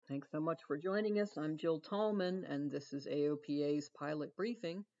Thanks so much for joining us. I'm Jill Tallman, and this is AOPA's Pilot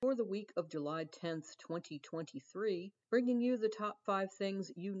Briefing for the week of July 10th, 2023, bringing you the top 5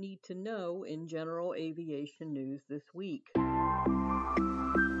 things you need to know in general aviation news this week.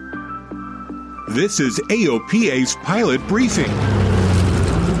 This is AOPA's Pilot Briefing,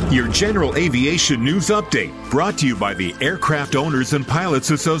 your general aviation news update, brought to you by the Aircraft Owners and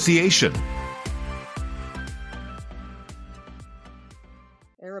Pilots Association.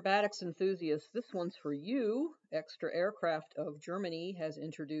 Aerobatics enthusiasts, this one's for you. Extra Aircraft of Germany has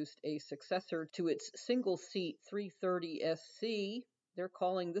introduced a successor to its single-seat 330SC. They're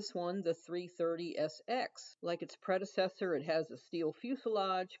calling this one the 330SX. Like its predecessor, it has a steel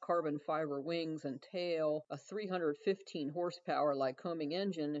fuselage, carbon fiber wings and tail, a 315 horsepower Lycoming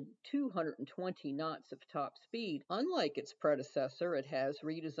engine, and 220 knots of top speed. Unlike its predecessor, it has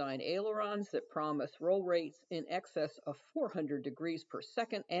redesigned ailerons that promise roll rates in excess of 400 degrees per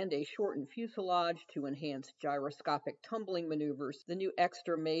second and a shortened fuselage to enhance gyroscopic tumbling maneuvers. The new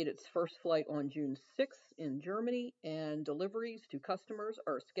Extra made its first flight on June 6th in Germany, and deliveries to customers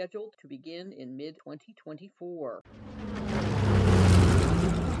are scheduled to begin in mid-2024.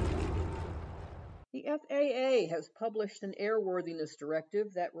 The FAA has published an airworthiness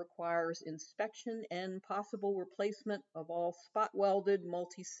directive that requires inspection and possible replacement of all spot-welded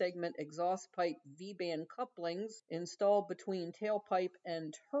multi-segment exhaust pipe V-band couplings installed between tailpipe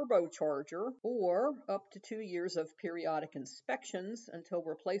and turbocharger, or up to 2 years of periodic inspections until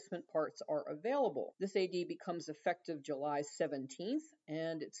replacement parts are available. This AD becomes effective July 17th,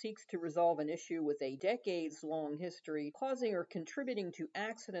 and it seeks to resolve an issue with a decades-long history causing or contributing to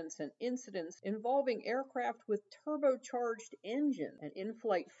accidents and incidents involving aircraft with turbocharged engine. An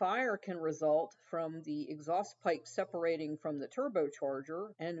in-flight fire can result from the exhaust pipe separating from the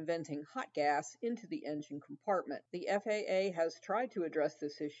turbocharger and venting hot gas into the engine compartment. The FAA has tried to address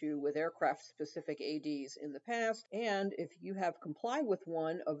this issue with aircraft-specific ADs in the past, and if you have complied with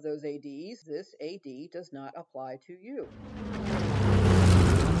one of those ADs, this AD does not apply to you.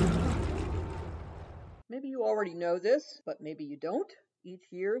 Maybe you already know this, but maybe you don't. Each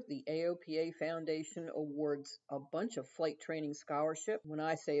year, the AOPA Foundation awards a bunch of flight training scholarships. When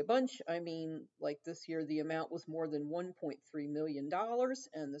I say a bunch, I mean like this year the amount was more than $1.3 million,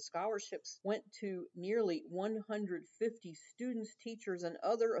 and the scholarships went to nearly 150 students, teachers, and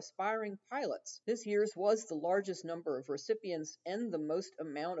other aspiring pilots. This year's was the largest number of recipients and the most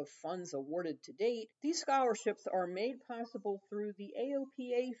amount of funds awarded to date. These scholarships are made possible through the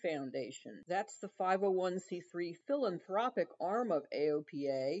AOPA Foundation. That's the 501c3 philanthropic arm of AOPA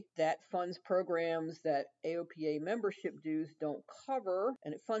that funds programs that AOPA membership dues don't cover,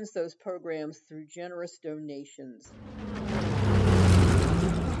 and it funds those programs through generous donations.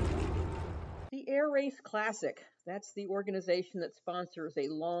 The Air Race Classic, that's the organization that sponsors a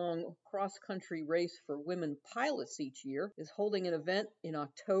long cross-country race for women pilots each year, is holding an event in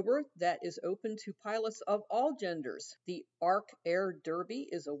October that is open to pilots of all genders. The ARC Air Derby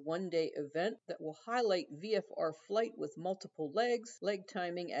is a one-day event that will highlight VFR flight with multiple legs, leg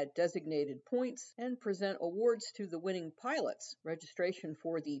timing at designated points, and present awards to the winning pilots. Registration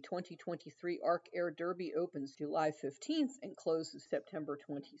for the 2023 ARC Air Derby opens July 15th and closes September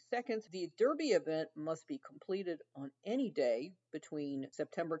 22nd. The Derby event must be completed on any day between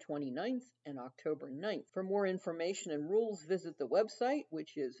September 29th and October 9th. For more information and rules, visit the website,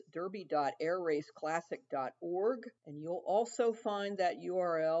 which is derby.airraceclassic.org, and you'll also find that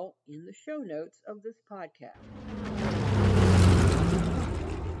URL in the show notes of this podcast.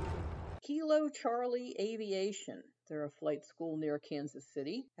 Kilo Charlie Aviation, they're a flight school near Kansas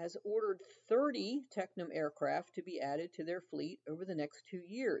City, has ordered 30 Tecnam aircraft to be added to their fleet over the next 2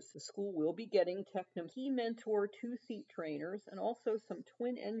 years. The school will be getting Tecnam Key Mentor 2-seat trainers and also some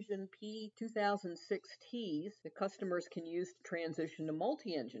twin-engine P2006Ts that customers can use to transition to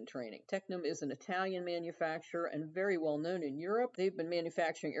multi-engine training. Tecnam is an Italian manufacturer and very well known in Europe. They've been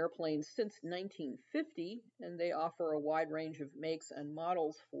manufacturing airplanes since 1950, and they offer a wide range of makes and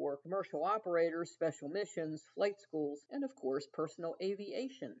models for commercial operators, special missions, flight schools, and of course, personal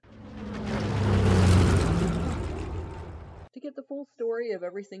aviation. To get the full story of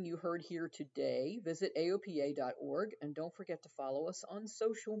everything you heard here today, visit AOPA.org, and don't forget to follow us on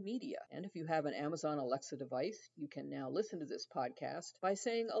social media. And if you have an Amazon Alexa device, you can now listen to this podcast by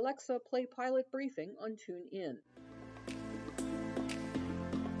saying, "Alexa, play Pilot Briefing" on TuneIn.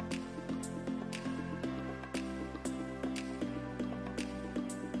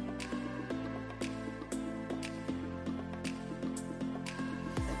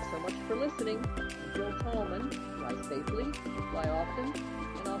 For listening, I'm Jill Tallman. Fly safely, fly often,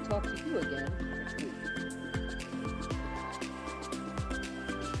 and I'll talk to you again next week.